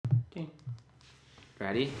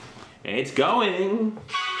Ready? It's going.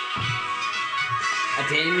 A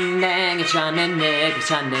ding dang, it's Sean and Nick, it's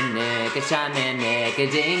Sean and Nick, it's Sean and Nick, a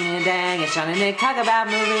ding dang, it's Sean and Nick, talk about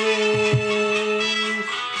movies.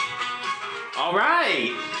 All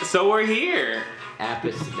right, so we're here. I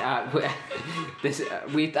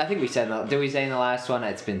think we said, did we say in the last one?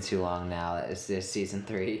 It's been too long now. It's this season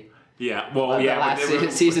 3. Yeah, well, yeah. The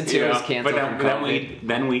last season 2 was canceled from COVID.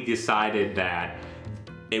 Then we decided that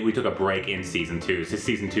we took a break in season 2, so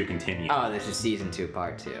season 2 continued. Oh, this is season 2,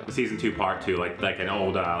 part 2. Season 2, part 2, like an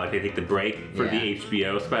old, like they take the break for the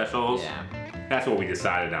HBO specials. Yeah. That's what we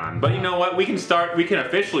decided on. But you know what? We can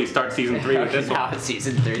officially start season 3 with this now one. It's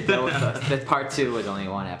season 3. The part 2 was only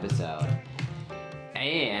one episode.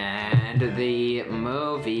 And the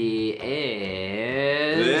movie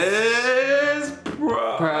is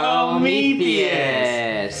Prometheus,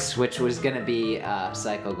 which was gonna be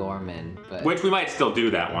Psycho Gorman, but which we might still do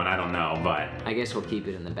that one. I don't know, but I guess we'll keep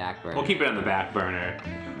it in the back burner. We'll keep it on the back burner.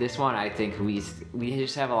 This one, I think we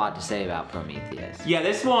just have a lot to say about Prometheus. Yeah,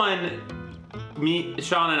 this one.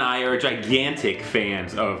 Sean and I are gigantic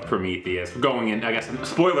fans of Prometheus. Going in, I guess,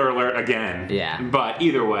 spoiler alert again. Yeah. But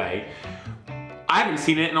either way, I haven't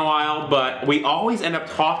seen it in a while, but we always end up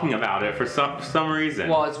talking about it for some reason.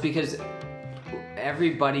 Well, it's because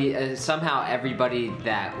somehow everybody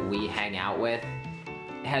that we hang out with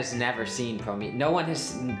has never seen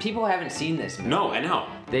Prometheus. People haven't seen this movie. No, I know.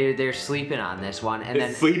 They're sleeping on this one, and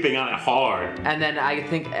then sleeping on it hard. And then I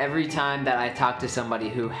think every time that I talk to somebody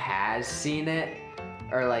who has seen it,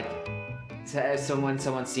 or like someone's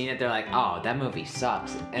seen it, they're like, "Oh, that movie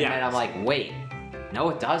sucks," and then I'm like, "Wait, no,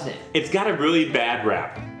 it doesn't." It's got a really bad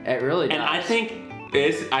rap. It really does. And I think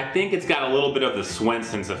it's got a little bit of the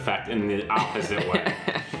Swenson's effect in the opposite way.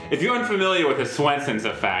 If you're unfamiliar with the Swenson's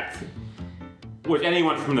effect, which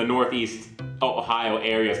anyone from the Northeast Ohio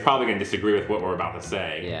area is probably going to disagree with what we're about to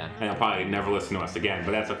say. Yeah. And they'll probably never listen to us again,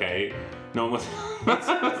 but that's okay. No one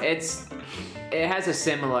It has a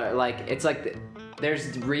similar, it's like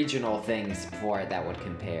there's regional things for it that would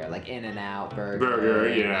compare, like In-N-Out Burger,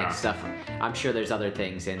 yeah. Like stuff. I'm sure there's other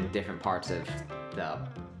things in different parts of the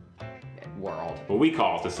world. Well, we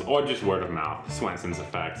call it this, or just word of mouth, Swenson's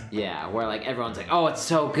effect. Yeah, where like everyone's like, "Oh, it's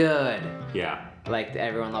so good." Yeah. Like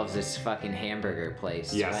everyone loves this fucking hamburger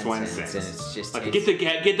place. Yeah, Swenson's. And it's just like get the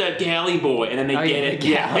galley boy, and then they get it.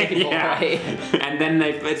 Galley boy. And then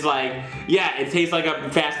it's like, it tastes like a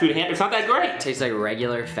fast food hamburger. It's not that great. It tastes like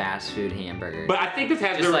regular fast food hamburger. But I think this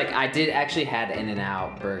has just like I did actually had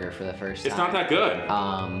In-N-Out Burger for the first time. It's not that good.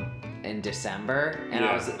 In December, and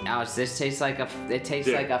this tastes like a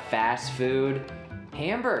fast food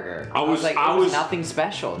hamburger. I was like, it was nothing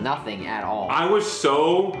special, nothing at all. I was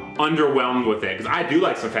so underwhelmed with it because I do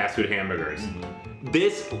like some fast food hamburgers.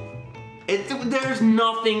 There's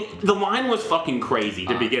nothing. The line was fucking crazy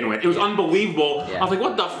to begin with. It was unbelievable. Yeah. I was like,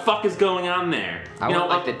 what the fuck is going on there? I went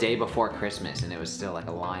like the day before Christmas, and it was still like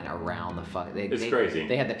a line around the fuck. It's crazy.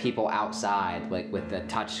 They had the people outside, like with the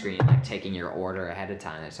touch screen, like taking your order ahead of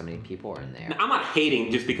time. That so many people were in there. Now, I'm not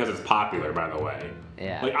hating just because it's popular, by the way.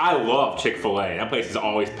 Yeah. Like I love Chick-fil-A. That place is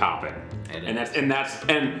always popping, and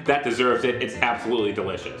that deserves it. It's absolutely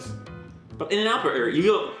delicious. But In-N-Out Burger,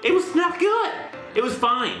 it was not good. It was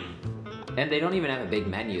fine. And they don't even have a big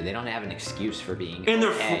menu. They don't have an excuse for being and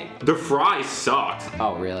okay. their fries sucked.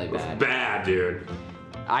 Oh, really bad? It was bad, dude.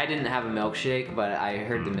 I didn't have a milkshake, but I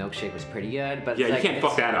heard the milkshake was pretty good. But yeah, you can't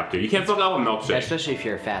fuck that up, dude. You can't fuck up a milkshake. Especially if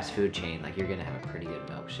you're a fast food chain, like you're gonna have a pretty good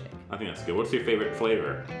milkshake. I think that's good. What's your favorite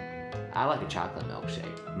flavor? I like a chocolate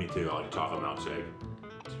milkshake. Me too. I like a chocolate milkshake.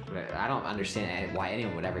 I don't understand why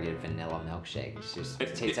anyone would ever get a vanilla milkshake.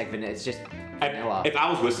 It tastes like vanilla. It's just vanilla. If I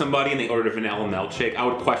was with somebody and they ordered a vanilla milkshake, I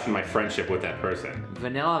would question my friendship with that person.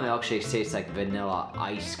 Vanilla milkshakes taste like vanilla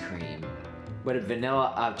ice cream. But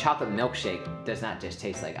a chocolate milkshake does not just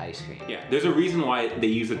taste like ice cream. Yeah, there's a reason why they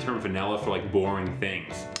use the term vanilla for like boring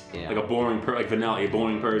things. Yeah. Like like vanilla, a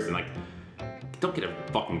boring person. Like, don't get a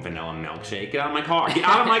fucking vanilla milkshake. Get out of my car. Get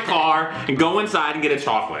out of my car and go inside and get a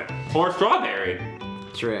chocolate or a strawberry.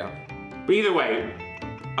 True. But either way,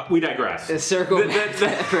 we digress. Circle back to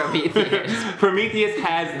Prometheus. Prometheus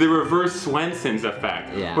has the reverse Swenson's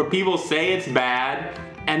effect, where people say it's bad,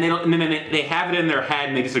 and then they have it in their head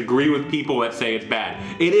and they disagree with people that say it's bad.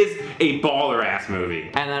 It is a baller ass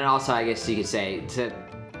movie. And then also, I guess you could say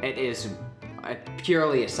it is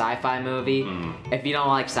purely a sci-fi movie. If you don't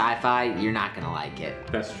like sci-fi, you're not gonna like it.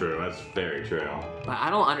 That's true. That's very true. But I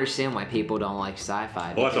don't understand why people don't like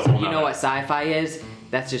sci-fi. Well, that's a whole you know what sci-fi is?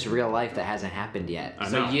 That's just real life that hasn't happened yet.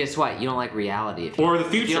 So guess what? You don't like reality. Or the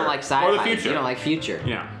future. If you don't like sci-fi. Or the future. You don't like future.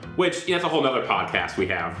 Yeah. Which, that's a whole other podcast we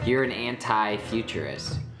have. You're an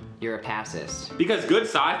anti-futurist. You're a pacifist. Because good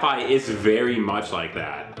sci-fi is very much like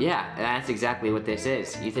that. Yeah, that's exactly what this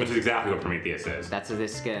is. You think Which is exactly what Prometheus is. that's what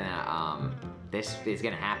this is gonna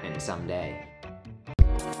happen someday.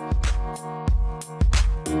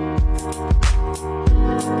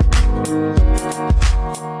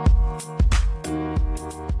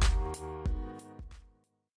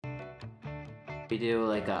 We do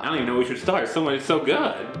like a. I don't even know where we should start. Someone is so good.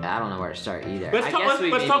 I don't know where to start either. Let's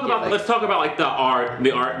talk about like the art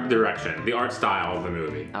direction, the art style of the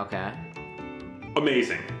movie. Okay.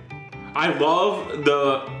 Amazing. I love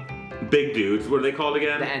the big dudes. What are they called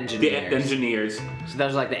again? The engineers. The engineers. So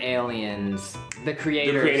those are like the aliens, the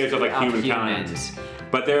creators of like humankind. humans.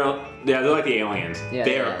 But they're like the aliens. Yeah,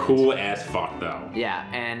 they the are aliens. cool as fuck though. Yeah,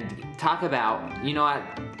 and talk about, you know what?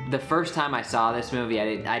 The first time I saw this movie,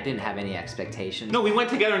 I didn't have any expectations. No, we went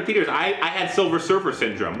together in theaters. I had Silver Surfer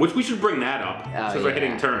syndrome, which we should bring that up since we're yeah.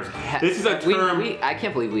 hitting terms. This is a term. I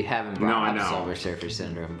can't believe we haven't brought No, I up know. Silver Surfer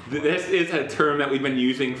syndrome. This is a term that we've been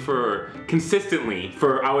using consistently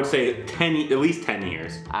for I would say at least 10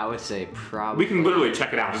 years. I would say probably. We can literally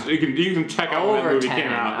check it out. You can check out when that over movie 10.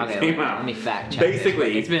 came out. Okay, let me fact check.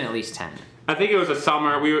 Basically, it's been at least 10. I think it was a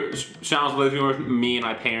summer. Sean was living with me and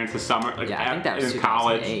my parents this summer. Like Yeah, I think that was in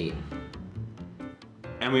college. 2008.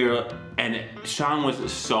 And Sean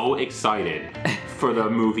was so excited for the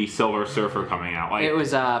movie Silver Surfer coming out. Like It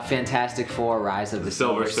was Fantastic Four: Rise of the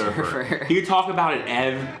Silver Surfer. He would talk about it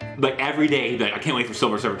every day. He'd be like, I can't wait for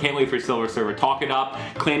Silver Surfer. Can't wait for Silver Surfer. Talk it up,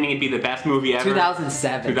 claiming it'd be the best movie ever.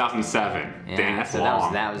 2007. 2007. Yeah, Dang, that's so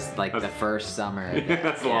long. that was like the first summer.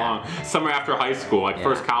 That's Yeah. long. Summer after high school, like Yeah.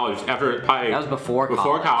 first college. After probably That was before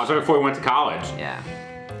college, college. right before we went to college. Yeah.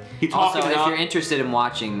 He talked Also, it if up. you're interested in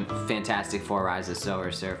watching Fantastic Four: Rise of the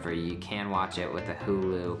Silver Surfer, you can watch it with a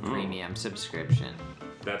Hulu premium subscription.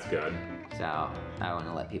 That's good. So I want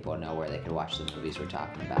to let people know where they can watch the movies we're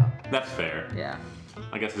talking about. That's fair. Yeah.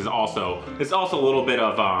 I guess it's also a little bit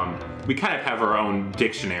of we kind of have our own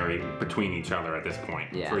dictionary between each other at this point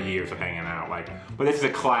Yeah. for years of hanging out. But this is a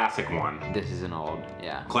classic one, This is an old,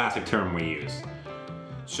 yeah. classic term we use.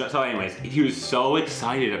 So anyways, he was so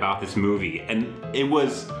excited about this movie, and it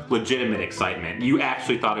was legitimate excitement. You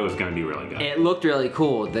actually thought it was going to be really good. It looked really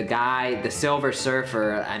cool. The guy, the Silver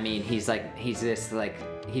Surfer, I mean, he's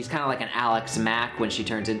kind of like an Alex Mack when she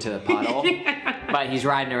turns into a puddle. But he's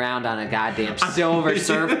riding around on a goddamn silver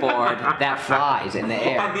surfboard that flies in the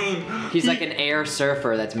air. I mean, He's like an air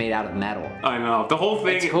surfer that's made out of metal. I know the whole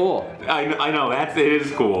thing. It's cool. I know it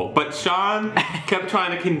is cool. But Sean kept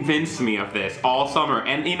trying to convince me of this all summer,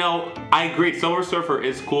 and I agree. Silver Surfer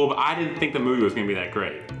is cool, but I didn't think the movie was gonna be that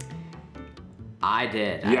great. I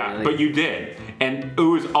did. Yeah, but you did, and it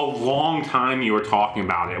was a long time you were talking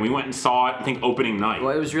about it. We went and saw it, I think, opening night.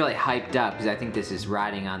 Well, it was really hyped up because I think this is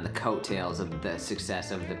riding on the coattails of the success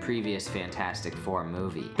of the previous Fantastic Four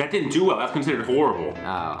movie. That didn't do well. That's considered horrible.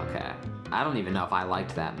 Oh, okay. I don't even know if I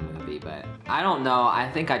liked that movie, but I don't know. I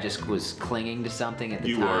think I just was clinging to something at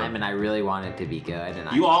the time, and I really wanted it to be good.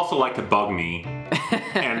 And you also like to bug me,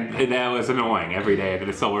 and that was annoying every day at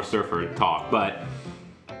the Silver Surfer talk. But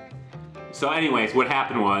so, anyways, what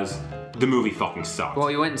happened was the movie fucking sucked. Well,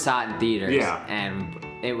 we went and saw it in theaters, Yeah. and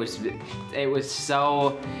it was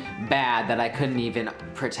so bad that I couldn't even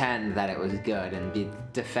pretend that it was good and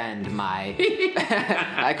defend my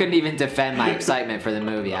I couldn't even defend my excitement for the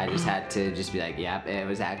movie. I just had to be like, yep, it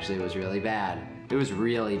was really bad. It was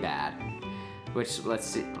really bad. Which let's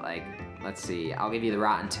see. I'll give you the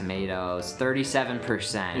Rotten Tomatoes,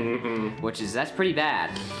 37%, that's pretty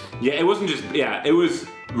bad. Yeah, it wasn't just it was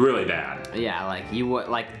really bad. Yeah,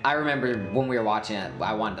 I remember when we were watching it,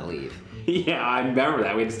 I wanted to leave. Yeah, I remember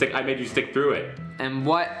that. I made you stick through it. And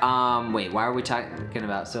why are we talking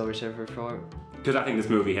about Silver Surfer for? Because I think this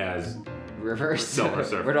movie has Reverse Silver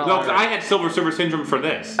Surfer. No, No, because I had Silver Surfer syndrome for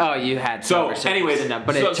this. Oh, you had So, Silver Surfer anyways, syndrome,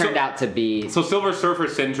 but it turned out to be. So Silver Surfer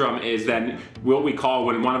syndrome is then what we call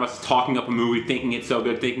when one of us is talking up a movie, thinking it's so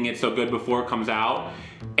good before it comes out.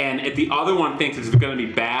 And if the other one thinks it's going to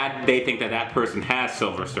be bad, they think that person has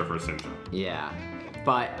Silver Surfer syndrome. Yeah.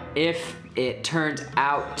 But if it turns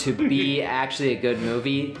out to be actually a good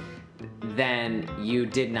movie, then you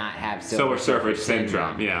did not have Silver Surfer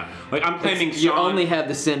syndrome. Yeah. Like I'm claiming you only have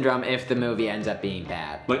the syndrome if the movie ends up being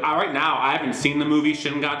bad. Like right now, I haven't seen the movie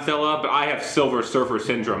Shin Godzilla, but I have Silver Surfer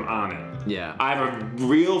syndrome on it. Yeah. I have a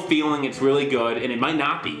real feeling it's really good, and it might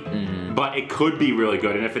not be, but it could be really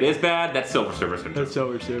good. And if it is bad, that's Silver Surfer syndrome. That's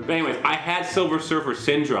Silver Surfer. But anyways, I had Silver Surfer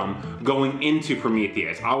syndrome going into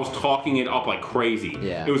Prometheus. I was talking it up like crazy.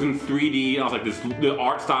 Yeah. It was in 3D, and I was like, the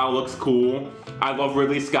art style looks cool. I love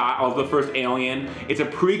Ridley Scott. I love the first Alien. It's a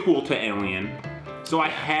prequel to Alien, so I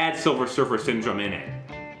had Silver Surfer syndrome in it.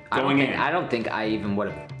 I don't think I even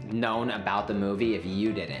would have known about the movie if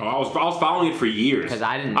you didn't. Oh, I was following it for years. Because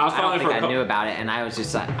I don't think I knew about it, and I was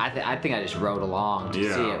just like, I think I just rode along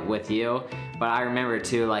to see it with you. But I remember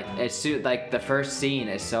too, like like the first scene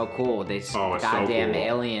is so cool. This goddamn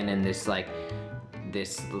alien in this like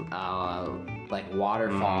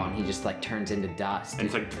waterfall, and he just like turns into dust. And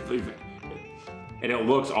it's like, and it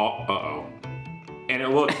looks all and it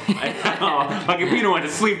looks like if Peter went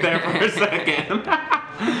to sleep there for a second.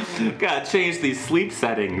 Gotta change these sleep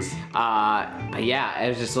settings. But yeah,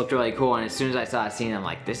 it just looked really cool, and as soon as I saw that scene, I'm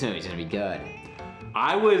like, this movie's gonna be good.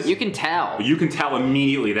 You can tell. You can tell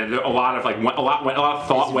immediately that there a lot of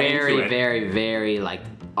thought went into it. Very, very like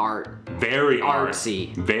art. Very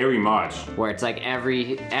artsy. Very much. Where it's like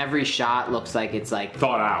every shot looks like it's like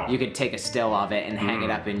thought out. You could take a still of it and hang it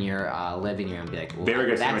up in your living room and be like, very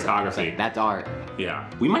good cinematography. That's art. Yeah.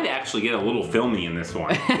 We might actually get a little filmy in this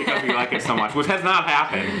one because we like it so much, which has not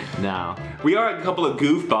happened. No. We are a couple of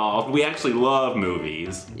goofballs, but we actually love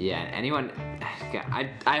movies. Yeah, anyone...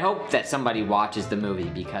 I hope that somebody watches the movie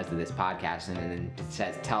because of this podcast and then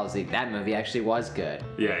tells me that movie actually was good.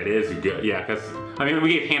 Yeah, it is good. Yeah, because, I mean,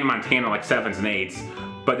 we gave Hannah Montana like 7s and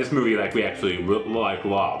 8s, but this movie, like, we actually, like,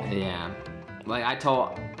 loved. Yeah. Like, I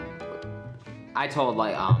told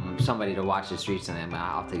like, somebody to watch this recently, and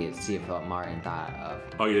I'll have to see if Martin thought of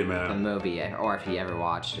the movie, or if he ever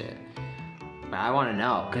watched it. But I want to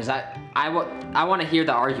know, because I want to hear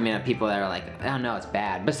the argument of people that are like, oh no, it's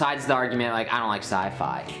bad. Besides the argument, like, I don't like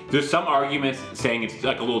sci-fi. There's some arguments saying it's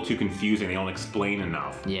like a little too confusing. They don't explain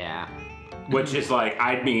enough. Yeah. Which is like,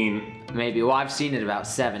 I mean... Maybe. Well, I've seen it about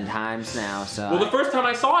 7 times now, so... Well, the first time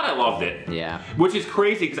I saw it, I loved it. Yeah. Which is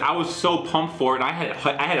crazy, because I was so pumped for it. I had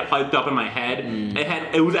it hyped up in my head.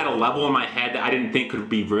 It was at a level in my head that I didn't think could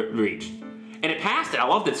be reached. And it passed it. I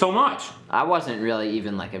loved it so much. I wasn't really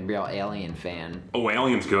even like a real Alien fan. Oh,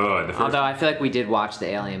 Alien's good. Although I feel like we did watch the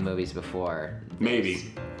Alien movies before.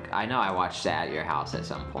 Maybe. I know I watched that at your house at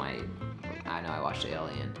some point. I know I watched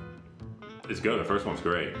Alien. It's good. The first one's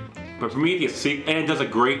great. But Prometheus, and it does a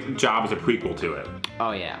great job as a prequel to it.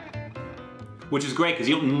 Oh, yeah. Which is great, because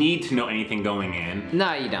you don't need to know anything going in.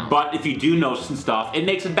 No, you don't. But if you do know some stuff, it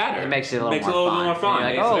makes it better. It makes it a little more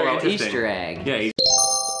fun. You're like, oh, a little Easter egg. Yeah.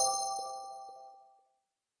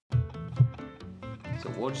 So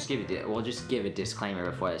we'll just give a disclaimer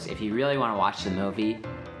before this. If you really want to watch the movie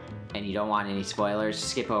and you don't want any spoilers,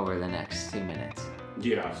 skip over the next 2 minutes.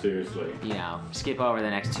 Yeah, seriously. You know, skip over the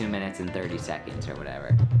next 2 minutes and 30 seconds or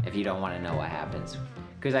whatever if you don't want to know what happens.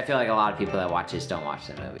 Because I feel like a lot of people that watch this don't watch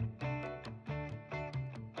the movie.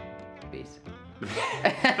 Peace.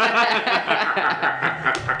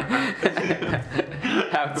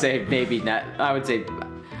 I would say maybe not.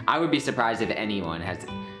 I would be surprised if anyone has.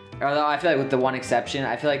 Although I feel like with the one exception,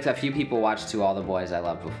 I feel like a few people watched To All the Boys I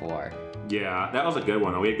Loved Before. Yeah, that was a good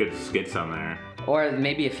one. We had good skits on there. Or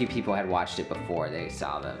maybe a few people had watched it before they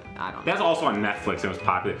saw them. I don't know. That's also on Netflix. It was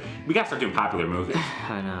popular. We gotta start doing popular movies.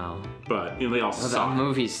 I know. But you know, they all suck. The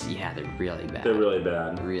movies, yeah, they're really bad. They're really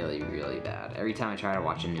bad. Really, really bad. Every time I try to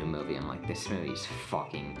watch a new movie, I'm like, this movie's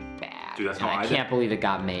fucking bad. Dude, that's how I can't believe it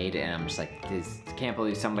got made, and I'm just like, can't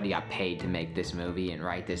believe somebody got paid to make this movie and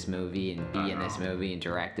write this movie and be in this movie and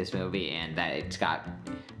direct this movie, and that it's got.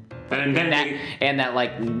 And that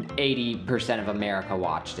like 80% of America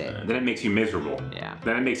watched it. Then it makes you miserable. Yeah.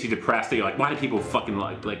 Then it makes you depressed. That you're like, why do people fucking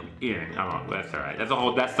like? Yeah, I don't know. That's all right. That's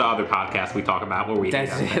the other podcast we talk about where we.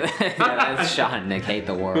 That's Sean and Nick Hate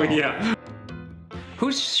the World. Yeah.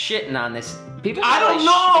 Who's shitting on this? People I don't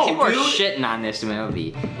know. People are shitting on this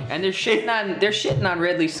movie, and they're shitting on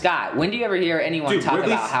Ridley Scott. When do you ever hear anyone talk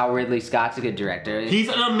about how Ridley Scott's a good director? He's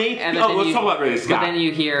an amazing. Let's talk about Ridley Scott. But then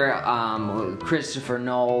you hear Christopher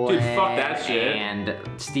Nolan. Dude, fuck that shit. And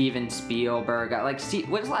Steven Spielberg. Like,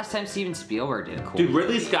 when's the last time Steven Spielberg did a cool? Dude,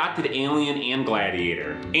 Ridley Scott did Alien and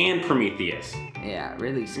Gladiator and Prometheus. Yeah,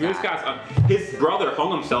 Ridley Scott. Ridley Scott's his brother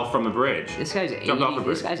hung himself from the bridge. This guy's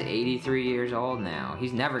 83 years old now.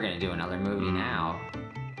 He's never gonna do another movie now.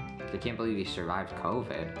 I can't believe he survived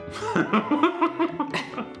COVID.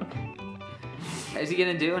 Is he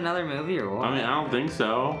gonna do another movie or what? I mean, I don't think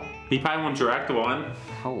so. He probably won't direct one.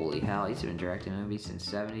 Holy hell, he's been directing movies since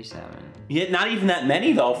 '77. Yeah, not even that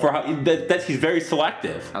many though. He's very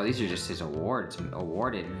selective. Oh, these are just his awarded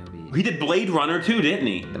movies. He did Blade Runner too, didn't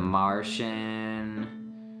he? The Martian.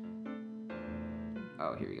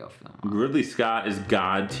 Oh, here we go. Ridley Scott is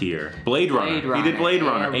God tier. Blade Runner. He did Blade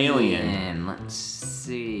Runner. Alien. Let's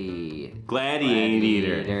see.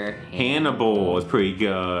 Gladiator. Hannibal is pretty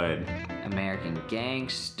good. American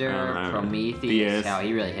Gangster. Prometheus. Oh,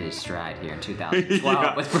 he really hit his stride here in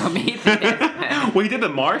 2012 with Prometheus. Well, he did The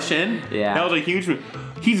Martian. Yeah. That was a huge movie.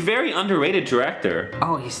 He's a very underrated director.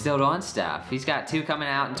 Oh, he's still doing stuff. He's got 2 coming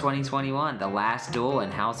out in 2021. The Last Duel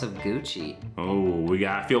and House of Gucci. Oh,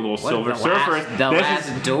 I feel a little What Silver is the Surfer.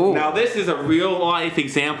 last duel? Now this is a real life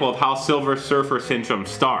example of how Silver Surfer syndrome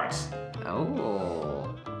starts.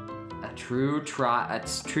 Oh, a true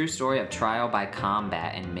story of trial by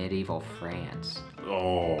combat in medieval France.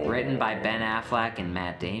 Oh. Written by Ben Affleck and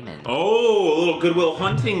Matt Damon. Oh, a little Good Will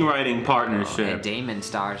Hunting writing And partnership. Damon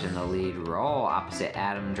stars in the lead role opposite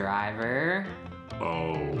Adam Driver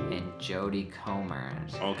Oh. and Jodie Comer.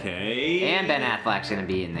 Okay. And Ben Affleck's gonna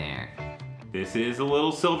be in there. This is a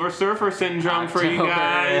little Silver Surfer syndrome for you October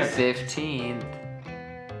guys. 15th.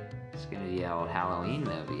 It's gonna be an old Halloween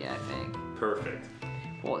movie, I think. Perfect.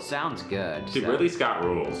 Well, it sounds good. Dude, so- Ridley Scott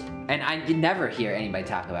rules. And you never hear anybody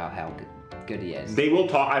talk about how good he is. They will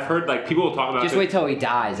talk. I've heard like people will talk about. Just wait till he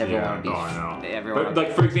dies. Everyone will be. I know. Everyone. But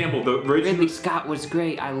like for example, the Ridley original. Scott was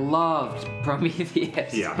great. I loved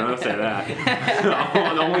Prometheus. Yeah, don't say that.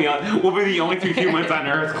 We'll be the only 2 humans on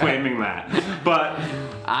Earth claiming that. But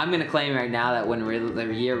I'm gonna claim right now that when the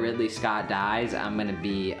year Ridley Scott dies, I'm gonna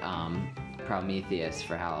be Prometheus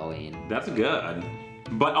for Halloween. that's good.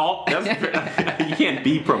 But you can't be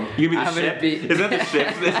You can be the I'm gonna ship. be- Is that the ship?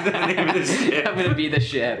 Is that the name of the ship? I'm gonna be the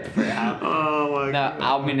ship for Halloween. Oh my No, god.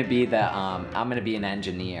 I'm gonna be I'm gonna be an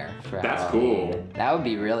engineer for That's Halloween. cool. That would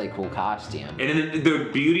be really cool costume. And then the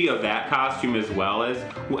beauty of that costume as well is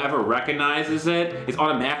whoever recognizes it, it's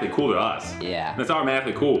automatically cool to us. Yeah. It's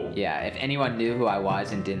automatically cool. Yeah, if anyone knew who I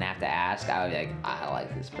was and didn't have to ask, I would be like, I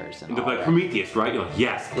like this person. They're like already. Prometheus, right? You're like,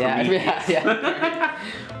 yes, Yeah, Prometheus. yeah.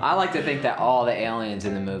 I like to think that all the aliens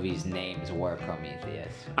in the movie's names were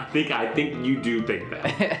Prometheus. I think you do think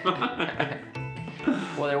that.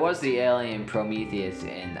 Well, there was the alien Prometheus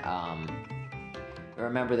in,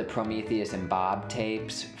 remember the Prometheus and Bob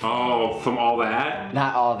tapes? Oh, from all that?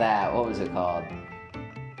 Not all that, what was it called?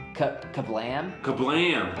 Kablam?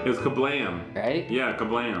 Kablam. It was Kablam. Right? Yeah,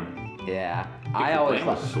 Kablam. Yeah. I I always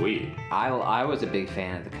was sweet. I was a big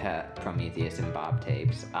fan of the Prometheus and Bob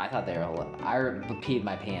tapes. I thought they were. I peed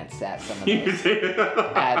my pants at some of You those. did.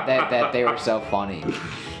 that they were so funny.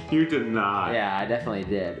 You did not. Yeah, I definitely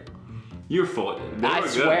did. You're full. They I were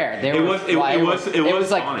good. swear, It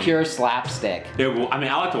was like funny. pure slapstick. I mean,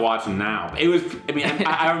 I like to watch them now. It was. I mean,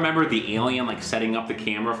 I remember the alien like setting up the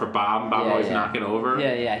camera for Bob. Bob Yeah, always yeah. knock it over.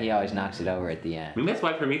 Yeah, he always knocks it over at the end. I mean, that's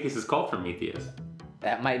why Prometheus is called Prometheus.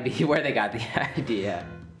 That might be where they got the idea.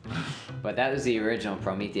 But that was the original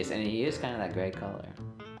Prometheus, and he is kind of that gray color.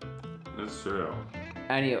 That's true.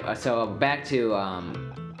 Anyway, so back to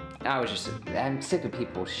I'm sick of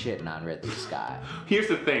people shitting on Ridley Scott. Here's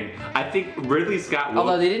the thing. I think Ridley Scott.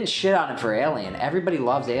 Although they didn't shit on him for Alien. Everybody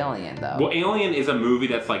loves Alien, though. Well, Alien is a movie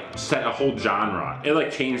that's like set a whole genre. It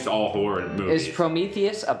like changed all horror movies. Is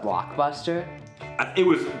Prometheus a blockbuster? It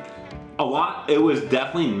was a lot. It was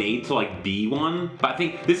definitely made to like be one. But I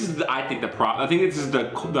think this is the problem. I think this is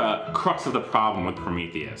the crux of the problem with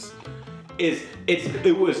Prometheus.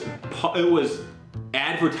 It was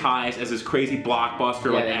advertised as this crazy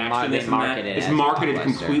blockbuster like action. This and that. It's marketed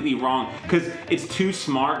completely wrong because it's too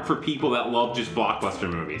smart for people that love just blockbuster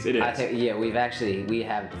movies. It is. I think we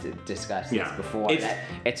have discussed this before.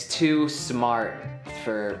 It's too smart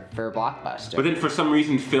for blockbuster. But then for some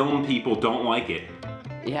reason, film people don't like it.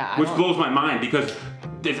 Yeah, which blows my mind because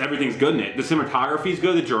everything's good in it. The cinematography's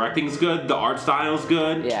good, the directing's good, the art style's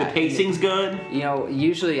good, the pacing's good. You know,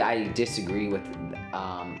 usually I disagree with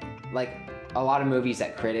like a lot of movies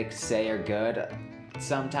that critics say are good.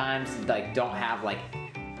 Sometimes like don't have like,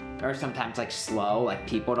 or sometimes like slow. Like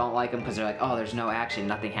people don't like them because they're like, oh, there's no action,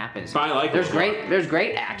 nothing happens. But I like there's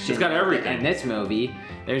great action. It's got everything in this movie.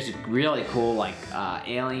 There's really cool like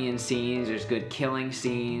alien scenes. There's good killing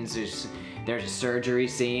scenes. There's a surgery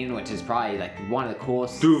scene, which is probably like one of the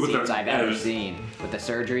coolest scenes I've ever seen with the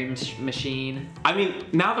surgery machine. I mean,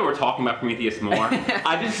 now that we're talking about Prometheus more,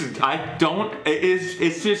 it's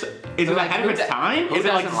it ahead of its time? Is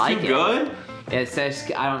it like too good? It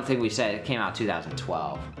says, I don't think we said it came out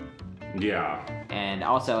 2012. Yeah. And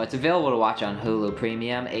also, it's available to watch on Hulu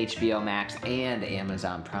Premium, HBO Max, and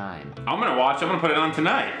Amazon Prime. I'm gonna put it on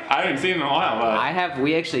tonight. I haven't seen it in a while, but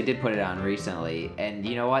we actually did put it on recently, and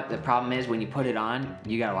you know what? The problem is when you put it on,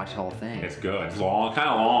 you gotta watch the whole thing. It's good. It's long, kind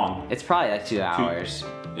of long. It's probably like 2 hours.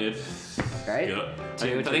 It's right? Good.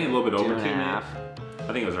 I think a little bit over 2 minutes. I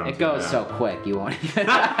think it was around. It goes so quick, you won't even.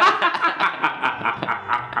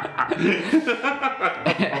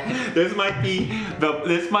 This might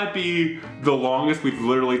be the longest we've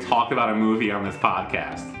literally talked about a movie on this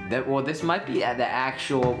podcast. This might be the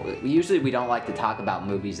actual. Usually, we don't like to talk about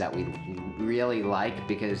movies that we really like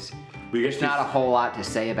because there's not a whole lot to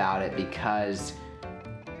say about it because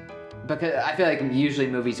because I feel like usually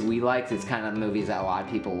movies we like, it's kind of movies that a lot of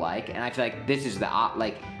people like, and I feel like this is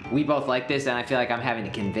like we both like this, and I feel like I'm having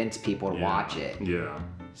to convince people to watch it. Yeah.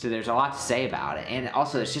 So there's a lot to say about it, and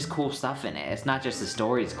also it's just cool stuff in it. It's not just the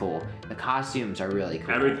story's cool; the costumes are really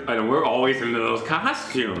cool. And we're always into those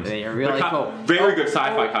costumes. They are really cool. Very good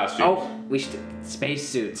sci-fi costumes. Oh, we should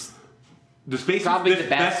spacesuits. The space Probably suits, the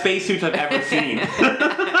best spacesuits I've ever seen.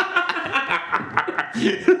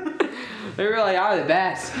 They really are the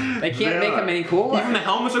best. They can't make them any cooler. Even the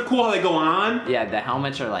helmets are cool how they go on. Yeah, the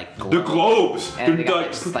helmets are like globes. They're globes. And they They're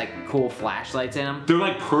got like cool flashlights in them. They're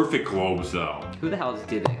like perfect globes though. Who the hell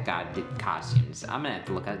did costumes? I'm gonna have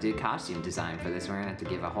to look up do costume design for this. We're gonna have to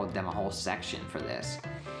give them a whole section for this.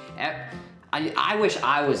 I wish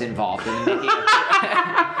I was involved in making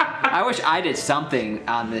I wish I did something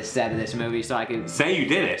on this set of this movie so I could say you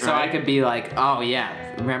did it. So right? I could be like, oh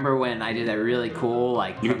yeah, remember when I did that really cool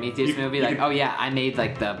like Prometheus movie? Like, oh yeah, I made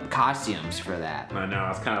like the costumes for that. I know,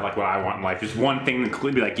 it's kind of like what I want in life. Just one thing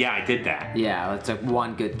to be like, yeah, I did that. Yeah, it's like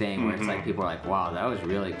one good thing where it's like people are like, wow, that was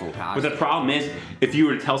really cool costume. But the problem is, if you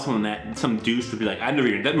were to tell someone that, some douche would be like, I never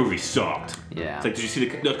even, that movie sucked. Yeah. It's like, did you see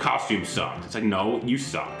the costume sucked? It's like, no, you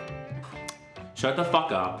suck. Shut the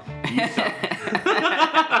fuck up. You suck.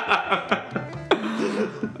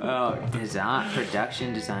 Oh,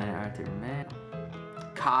 production designer Arthur Mann.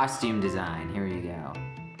 Costume design, here you go.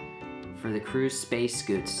 For the cruise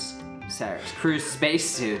spacesuits,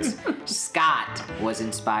 Scott was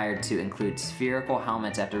inspired to include spherical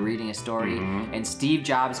helmets after reading a story in Steve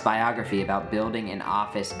Jobs' biography about building an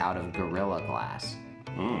office out of Gorilla Glass.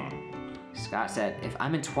 Scott said, if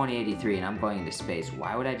I'm in 2083 and I'm going into space,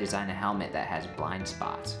 why would I design a helmet that has blind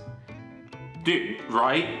spots? Dude,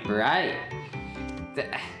 right? Right.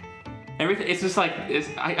 Everything, it's just like,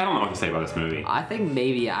 I don't know what to say about this movie. I think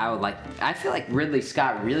maybe I feel like Ridley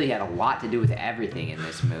Scott really had a lot to do with everything in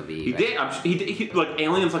this movie. He did. He like,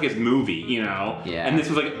 Alien's like his movie, you know? Yeah. And this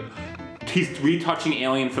was like, he's retouching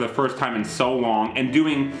Alien for the first time in so long and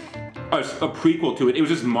doing a prequel to it. It was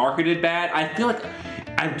just marketed bad. I feel like,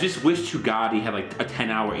 I just wish to God he had like a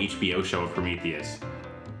 10-hour HBO show of Prometheus.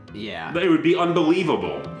 Yeah. It would be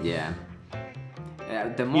unbelievable. Yeah.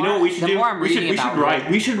 The more, you know what we should do?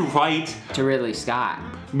 We should write to Ridley Scott.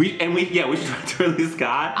 We should write to Ridley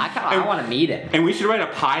Scott. I want to meet him. And we should write a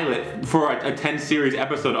pilot for a 10-series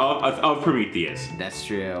episode of Prometheus. That's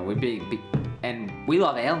true. And we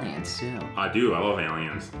love aliens too. I do. I love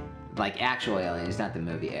aliens. Like actual aliens, not the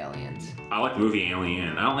movie Aliens. I like the movie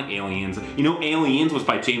Alien. I don't like Aliens. You know, Aliens was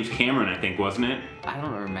by James Cameron, I think, wasn't it? I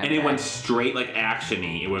don't remember. And it went straight like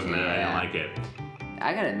action-y. It wasn't. I didn't like it.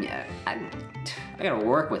 I gotta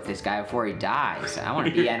work with this guy before he dies. I want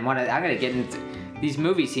to be in one of. I gotta get into these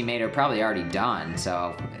movies he made are probably already done.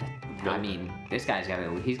 So, I mean, this guy's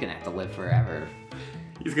he's gonna have to live forever.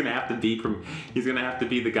 He's gonna have to be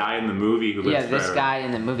the guy in the movie who lives forever. This guy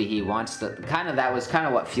in the movie, he wants to that was kind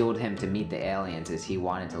of what fueled him to meet the aliens, is he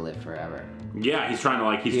wanted to live forever. Yeah, he's trying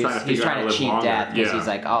to figure out how to live longer. He's trying to cheat death because he's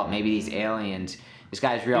like, oh, maybe these aliens. This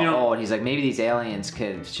guy's real old. He's like, maybe these aliens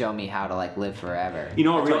could show me how to like live forever. You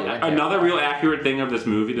know, another real accurate thing of this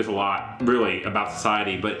movie. There's a lot really about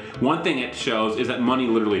society, but one thing it shows is that money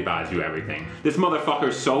literally buys you everything. This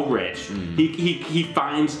motherfucker's so rich. He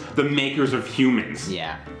finds the makers of humans.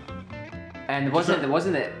 Yeah. And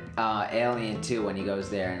wasn't it Alien 2 when he goes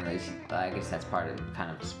there and I guess that's part of kind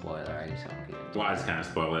of a spoiler. I guess I don't get into Well, I just kind of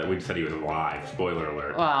spoiled it. We just said he was alive. Spoiler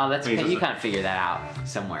alert. Well, that's you kind of figure that out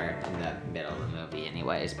somewhere in the middle of the movie,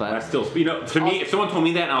 anyways. But that's still, you know, to me, if someone told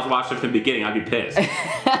me that and I was watching it from the beginning, I'd be pissed. So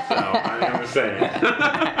I'm just saying.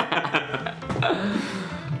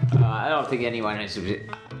 I don't think anyone is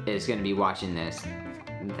going to be watching this.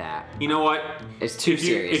 You know what? It's too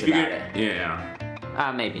serious about it. Yeah.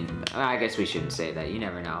 Maybe. I guess we shouldn't say that. You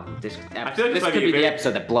never know. This could be the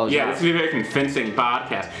episode that blows up. Yeah, this could be a very convincing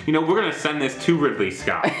podcast. You know, we're going to send this to Ridley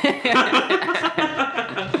Scott. He'd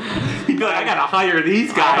be like, I got to hire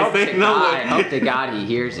these guys. I hope to God he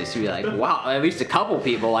hears this. He'd be like, wow, at least a couple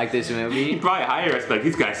people like this movie. He'd probably hire us, like,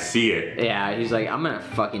 these guys see it. Yeah, he's like, I'm going to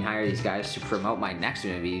fucking hire these guys to promote my next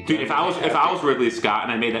movie. Dude, if I was Ridley Scott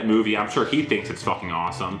and I made that movie, I'm sure he thinks it's fucking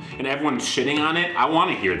awesome. And everyone's shitting on it. I want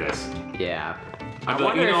to hear this. Yeah. I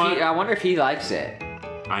wonder if he likes it.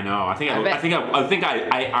 I know.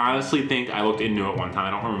 I honestly think I looked into it one time.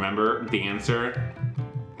 I don't remember the answer,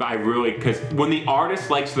 but because when the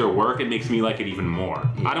artist likes their work, it makes me like it even more.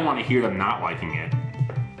 Yeah. I don't want to hear them not liking it.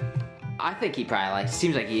 I think he probably likes.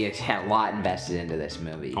 Seems like he had a lot invested into this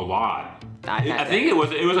movie. A lot. I think it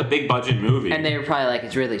was a big budget movie. And they were probably like,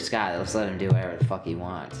 it's Ridley Scott. Let's let him do whatever the fuck he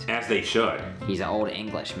wants. As they should. He's an old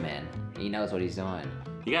Englishman. He knows what he's doing.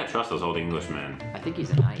 You gotta trust those old Englishmen. I think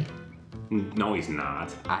he's a knight. No, he's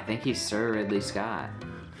not. I think he's Sir Ridley Scott.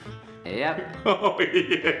 Yep. Oh, he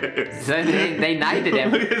is. So they knighted him.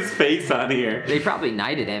 Look at his face on here. They probably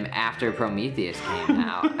knighted him after Prometheus came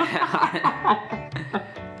out.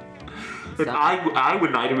 I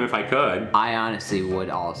would knight him if I could. I honestly would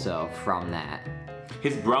also from that.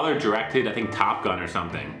 His brother directed, I think, Top Gun or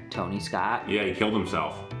something. Tony Scott? Yeah, he killed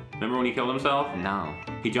himself. Remember when he killed himself? No.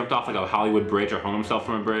 He jumped off like a Hollywood bridge or hung himself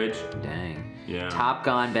from a bridge. Dang. Yeah. Top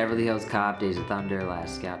Gun, Beverly Hills Cop, Days of Thunder,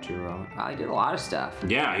 Last Scout True. He did a lot of stuff.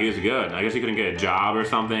 Yeah, he was good. I guess he couldn't get a job or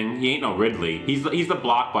something. He ain't no Ridley. He's the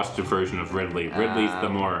blockbuster version of Ridley. Ridley's the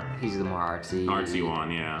more... He's the more artsy. Artsy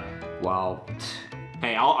one, yeah. Well...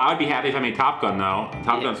 Hey, I'd be happy if I made Top Gun, though.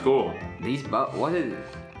 Top Gun's cool. These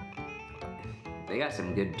they got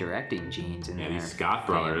some good directing genes in there. Yeah, these Scott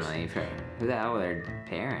brothers. Who the hell were their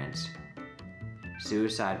parents?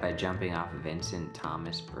 Suicide by jumping off Vincent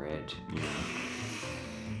Thomas Bridge. Yeah.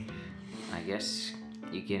 I guess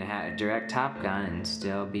you can direct Top Gun and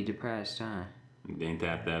still be depressed, huh? Ain't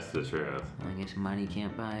that's the truth. I guess money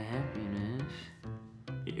can't buy happiness.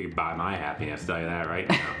 You can buy my happiness, tell you that right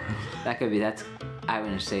now. I'm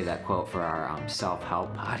gonna save that quote for our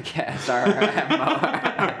self-help podcast.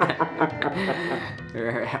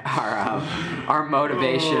 Our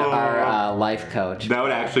motivation, our life coach. That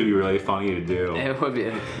would actually be really funny to do. It would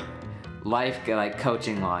be like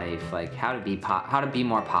coaching life, like how to be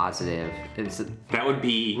more positive. That would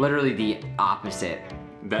be literally the opposite.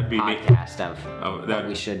 That'd be podcast of that what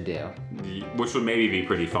we should do. Which would maybe be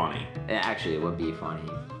pretty funny. Actually, it would be funny.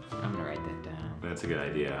 I'm gonna write that down. That's a good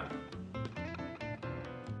idea.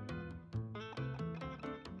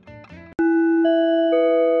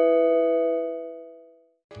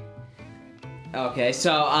 Okay,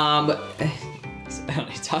 so I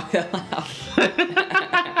don't talk that loud.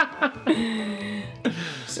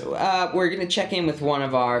 So we're gonna check in with one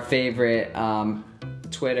of our favorite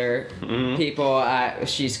Twitter people.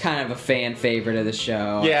 She's kind of a fan favorite of the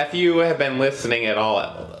show. Yeah, if you have been listening at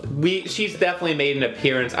all, she's definitely made an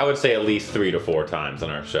appearance, I would say at least 3 to 4 times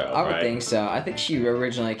on our show. I would think so. I think she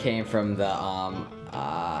originally came from the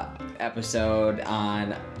episode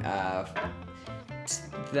on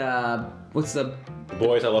what's the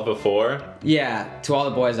Boys I Loved Before? Yeah, To All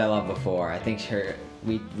the Boys I Loved Before. I think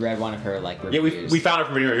we read one of her reviews. Yeah, we found her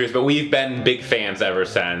from reading reviews, but we've been big fans ever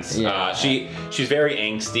since. Yeah. She's very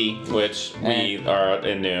angsty, which we are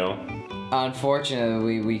new.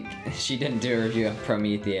 Unfortunately, she didn't do a review of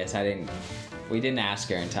Prometheus. We didn't ask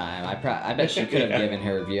her in time. I bet she could have given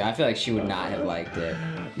her review. I feel like she would not have liked it.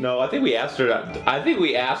 No, I think we asked her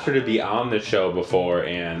to be on the show before,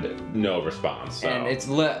 and no response. So. And it's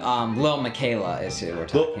Lil Michaela is who we're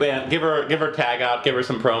talking about. Give her tag out, give her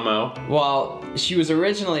some promo. Well, she was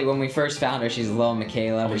originally, when we first found her, she's Lil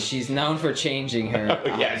Michaela, but she's known for changing her,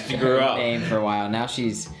 she grew up. name for a while. Now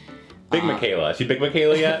she's Big Michaela. Is she Big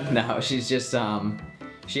Michaela yet? No, she's just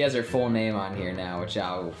she has her full name on here now, which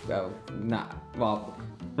I'll not. Well,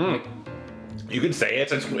 you can say it.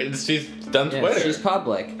 She's done Twitter. She's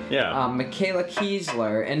public. Yeah. Michaela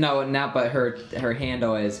Kiesler, and but her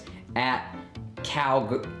handle is at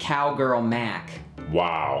Cowgirl Mac.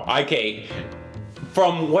 Wow. Okay.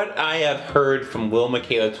 From what I have heard from Lil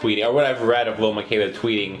Michaela tweeting, or what I've read of Lil Michaela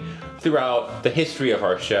tweeting throughout the history of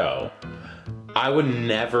our show, I would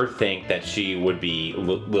never think that she would be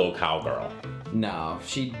Lil Cowgirl. No,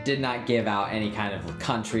 she did not give out any kind of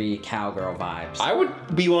country cowgirl vibes. I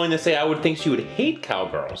would be willing to say I would think she would hate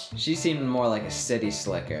cowgirls. She seemed more like a city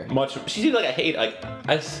slicker. She seemed like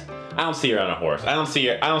I don't see her on a horse. I don't see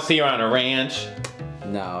her on a ranch.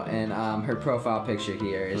 No, and her profile picture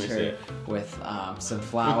here is her with some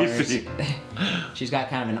flowers. She's got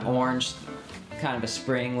kind of an orange, kind of a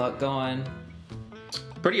spring look going.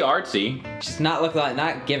 Pretty artsy. She's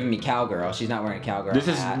not giving me cowgirl. She's not wearing a cowgirl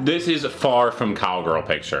hat. This is far from cowgirl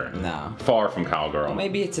picture. No. Far from cowgirl. Well,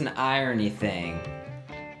 maybe it's an irony thing.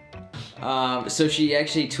 So she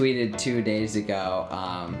actually tweeted 2 days ago,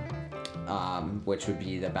 which would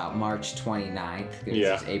be about March 29th.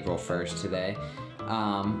 It's April 1st today.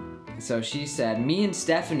 So she said, "Me and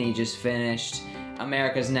Stephanie just finished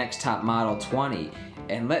America's Next Top Model 20,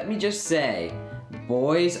 and let me just say,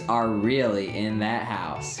 boys are really in that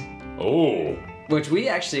house." Oh. Which we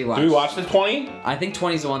actually watched. Did we watch the 20? I think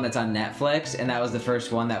 20 is the one that's on Netflix, and that was the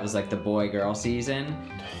first one that was like the boy-girl season.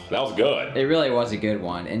 That was good. It really was a good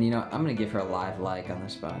one. And I'm gonna give her a live like on the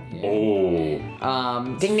spot here. Oh.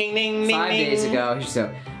 Ding ding ding ding. 5 days ago, so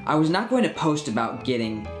I was not going to post about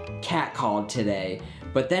getting catcalled today,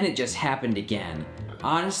 but then it just happened again.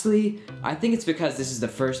 Honestly, I think it's because this is the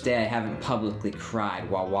first day I haven't publicly cried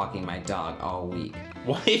while walking my dog all week.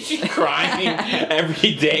 Why is she crying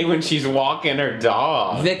every day when she's walking her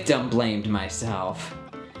dog? Victim blamed myself.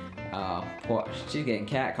 Oh, poor. She's getting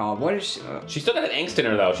catcalled. What is she? She's still got that angst in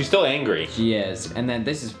her though. She's still angry. She is. And then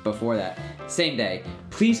this is before that. Same day.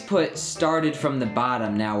 Please put started from the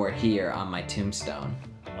bottom, now we're here on my tombstone.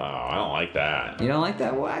 Oh, I don't like that. You don't like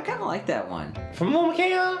that one? I kind of like that one. From Lil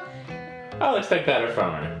Miquela? I'll expect better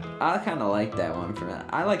from her. I kind of like that one from her.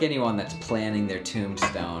 I like anyone that's planning their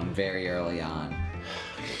tombstone very early on.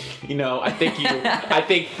 You know, I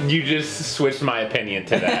think you just switched my opinion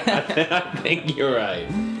to that. I think you're right.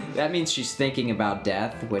 That means she's thinking about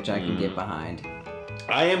death, which I can get behind.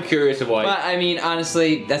 I am curious of why. But I mean,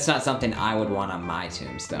 honestly, that's not something I would want on my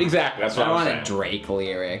tombstone. Exactly, that's what I don't I'm want saying. a Drake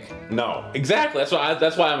lyric. No, exactly. That's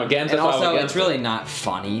why I'm against. And That's why also, I'm against it's really not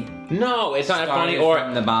funny. No, it's not funny. Started Or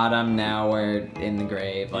from the bottom, now we're in the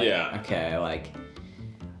grave. Like, Yeah. Okay, like.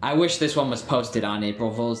 I wish this one was posted on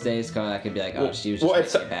April Fool's Days, because I could be like, oh, she was just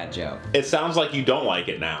making a bad joke. it sounds like you don't like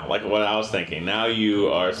it now. Like what I was thinking. Now you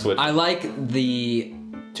are switching. I like the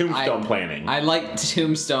Tombstone planning. I like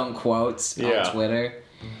tombstone quotes Yeah. on Twitter,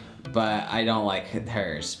 but I don't like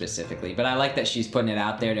hers specifically. But I like that she's putting it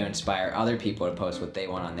out there to inspire other people to post what they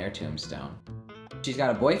want on their tombstone. She's got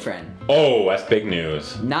a boyfriend. Oh, that's big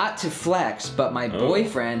news. Not to flex, but my Oh.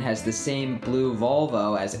 boyfriend has the same blue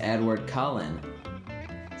Volvo as Edward Cullen.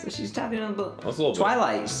 So she's talking about That's a little bit.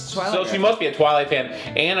 Twilight. So she must be a Twilight fan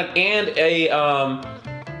and a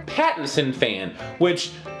Pattinson fan,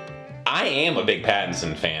 which I am a big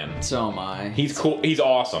Pattinson fan. So am I. He's cool. He's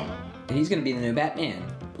awesome. He's gonna be the new Batman.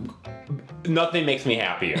 Nothing makes me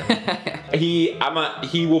happier. He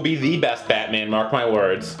will be the best Batman. Mark my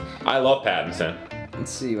words. I love Pattinson. Let's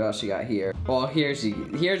see what else she got here. Well, here's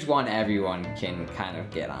one everyone can kind of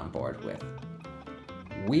get on board with.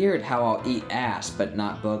 Weird how I'll eat ass, but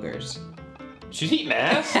not boogers. She's eating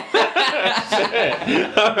ass?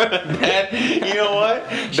 You know what?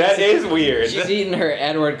 That is weird. She's eating her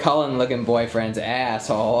Edward Cullen looking boyfriend's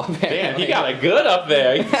asshole. Damn, Apparently. he got it good up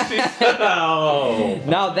there. Oh.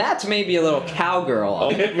 Now that's maybe a little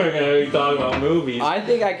cowgirl. If we're gonna be talking about movies. I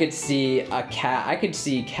think I could see I could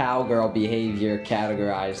see cowgirl behavior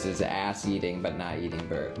categorized as ass eating, but not eating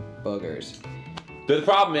boogers. The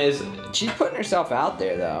problem is, She's putting herself out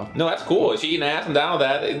there, though. no, that's cool. She eating ass. I'm down with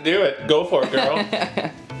that. Do it. Go for it,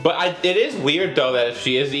 girl. But it is weird though that if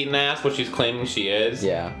she is eating ass, what she's claiming she is.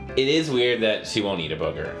 Yeah. It is weird that she won't eat a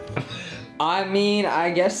booger. I mean, I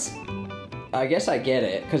guess I get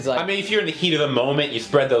it, cause like I mean, if you're in the heat of the moment, you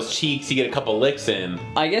spread those cheeks, you get a couple licks in.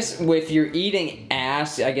 I guess if you're eating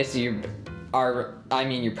ass, I guess you're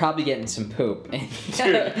probably getting some poop. Dude,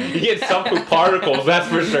 you get some poop particles, that's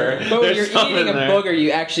for sure. But when There's you're some eating in a there. booger,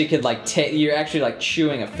 you actually could you're actually like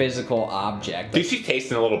chewing a physical object. Dude, she's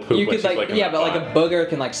tasting a little poop. You when could she's licking yeah, that but like a butt. booger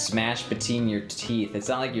can like smash between your teeth. It's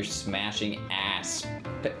not like you're smashing ass,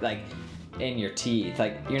 like in your teeth.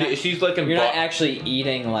 Like you're not. Dude, she's licking You're not butt. actually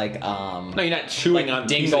eating like No, you're not chewing like on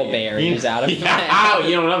dingleberries out of yeah,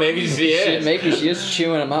 you don't know. Maybe she is. Maybe she is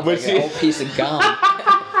chewing them up But like she- a whole piece of gum.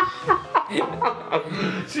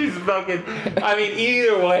 She's fucking. I mean,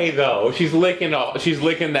 either way though, she's licking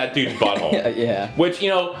that dude's butthole. Yeah. Which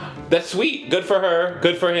that's sweet. Good for her.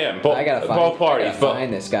 Good for him. I gotta parties.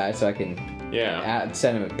 find this guy so I can Yeah.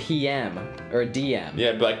 send him a PM or a DM.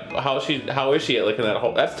 Yeah, but like, how is she at licking that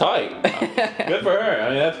hole? That's tight. Good for her. I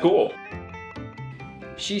mean, that's cool.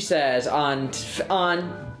 She says on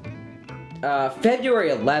February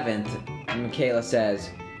 11th, Miquela says,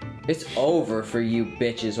 "It's over for you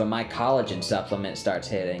bitches when my collagen supplement starts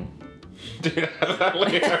hitting." Dude,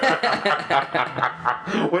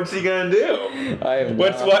 what's he gonna do? I have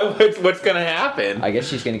What's gonna happen? I guess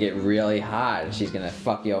she's gonna get really hot and she's gonna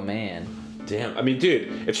fuck your man. Damn. I mean,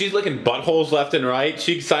 dude, if she's licking buttholes left and right,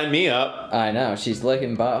 she can sign me up. I know, she's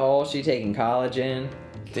licking buttholes, she's taking collagen.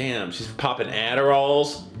 Damn, she's popping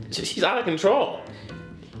Adderalls. She's out of control.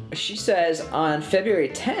 She says on February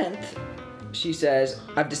 10th, she says,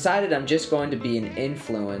 "I've decided I'm just going to be an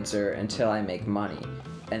influencer until I make money.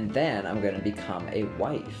 And then I'm going to become a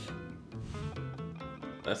wife."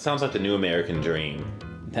 That sounds like the new American dream.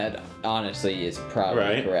 That honestly is probably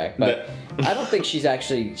Right. correct. But I don't think she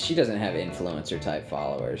doesn't have influencer type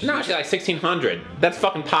followers. No, she's like 1,600. That's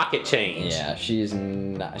fucking pocket change. Yeah, she's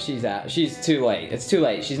not. She's too late. It's too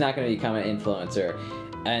late. She's not going to become an influencer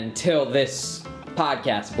until this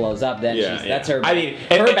podcast blows up. Then that's her. I mean,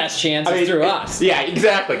 her best chance is through us. Yeah,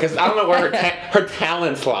 exactly. Because I don't know where her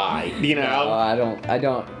talents lie. You know. No, I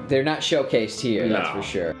don't. They're not showcased here. That's No. for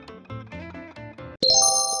sure.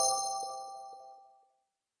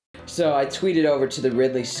 So I tweeted over to the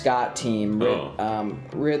Ridley Scott team,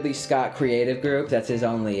 Ridley Scott Creative Group. That's his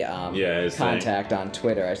only his contact on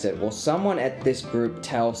Twitter. I said, will someone at this group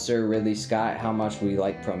tell Sir Ridley Scott how much we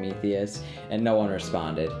like Prometheus? And no one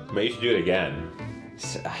responded. Maybe you should do it again.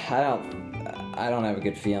 So, I don't have a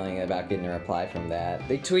good feeling about getting a reply from that.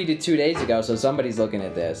 They tweeted 2 days ago, so somebody's looking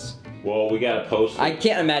at this. Well, we gotta post it. I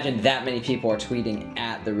can't imagine that many people are tweeting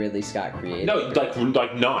at the Ridley Scott Creative. No,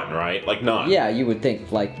 like none, right? Like none. Yeah, you would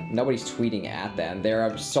think, like, nobody's tweeting at them.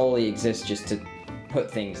 They solely exist just to put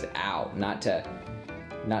things out, not to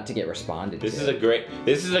get responded to. This is a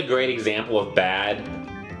great example of bad,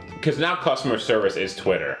 because now customer service is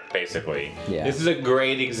Twitter, basically. Yeah. This is a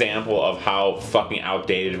great example of how fucking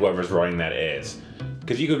outdated whoever's running that is.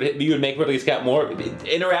 Because you would make Ridley Scott more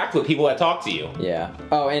interact with people that talk to you. Yeah.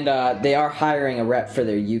 Oh, and they are hiring a rep for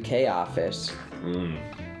their UK office.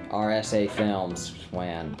 RSA Films,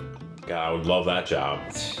 man. God, I would love that job.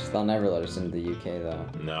 They'll never let us into the UK though.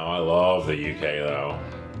 No, I love the UK though.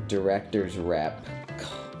 Director's rep.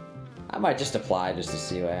 I might just apply just to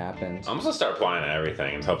see what happens. I'm just gonna start applying to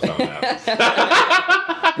everything and hope something happens.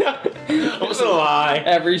 I'm just gonna lie.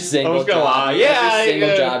 Every single I'm just gonna job, lie. Yeah, every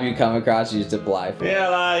single job you come across, you just apply for. Yeah,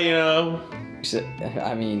 lie, you know.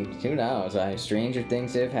 I mean, who knows? Stranger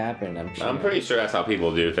things have happened. I'm sure. I'm pretty sure that's how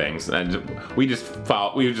people do things, and we just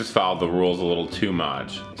followed the rules a little too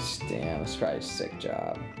much. Damn, that's probably a sick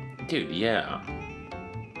job. Dude, yeah.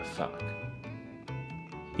 Fuck.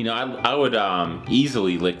 You know, I would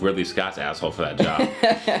easily lick Ridley Scott's asshole for that job.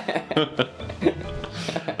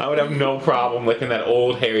 I would have no problem licking that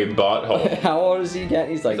old hairy butthole. How old is he getting?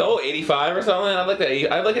 He's like 85 or something.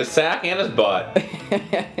 I'd lick his sack and his butt.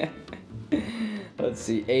 Let's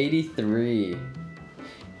see, 83.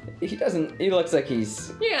 He looks like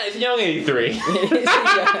he's... Yeah, he's young 83.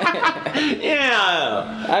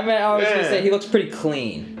 Yeah. I was gonna say, he looks pretty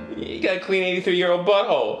clean. You got a clean 83-year-old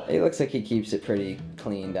butthole. He looks like he keeps it pretty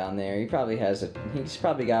clean down there. He's probably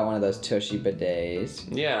got one of those tushy bidets.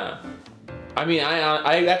 Yeah. I mean,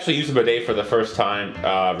 I actually used a bidet for the first time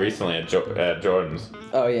recently at Jordan's.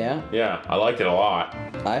 Oh, yeah? Yeah, I liked it a lot.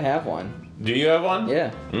 I have one. Do you have one?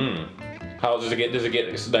 Yeah. How does it get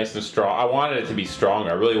nice and strong? I wanted it to be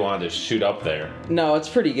stronger. I really wanted to shoot up there. No, it's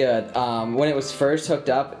pretty good. When it was first hooked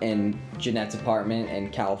up in Jeanette's apartment in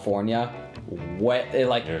California,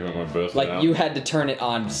 you had to turn it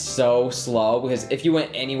on so slow, because if you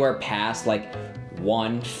went anywhere past like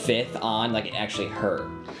 1/5 on, like, it actually hurt.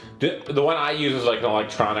 The one I use is like an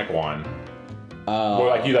electronic one.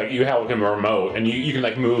 Where you have like a remote and you can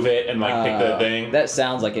like move it and like pick the thing. That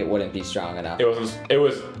sounds like it wouldn't be strong enough. It was.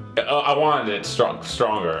 I wanted it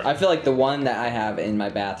stronger. I feel like the one that I have in my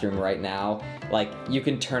bathroom right now, like, you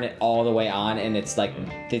can turn it all the way on, and it's like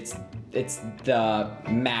it's the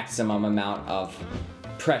maximum amount of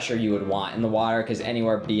pressure you would want in the water, because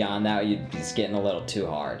anywhere beyond that, it's getting a little too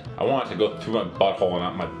hard. I want it to go through my butthole and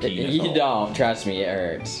not my penis. You don't. Trust me, it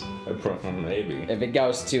hurts. Maybe. If it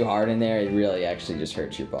goes too hard in there, it really actually just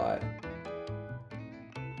hurts your butt.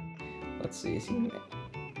 Let's see. Is he...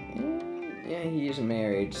 Yeah, he's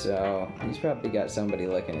married, so he's probably got somebody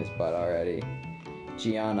licking his butt already.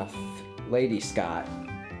 Gianna Lady Scott.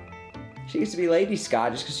 She used to be Lady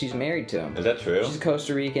Scott just because she's married to him. Is that true? She's a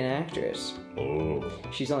Costa Rican actress. Oh.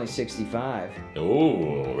 She's only 65.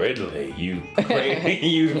 Oh, Ridley, you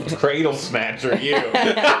cradle snatcher, you.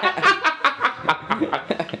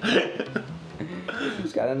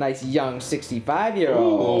 She's got a nice young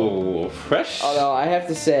 65-year-old. Oh, fresh. Although I have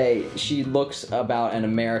to say, she looks about an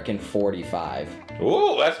American 45.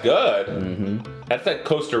 Ooh, that's good. Mm-hmm. That's that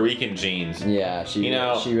Costa Rican genes. Yeah, she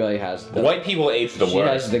really has. White people age the worst. She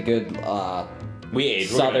has the good we age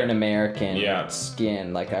Southern American Yeah.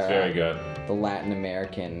 skin, like it's very good. The Latin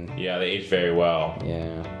American. Yeah, they age very well.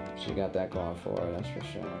 Yeah, she got that going for her, that's for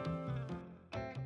sure.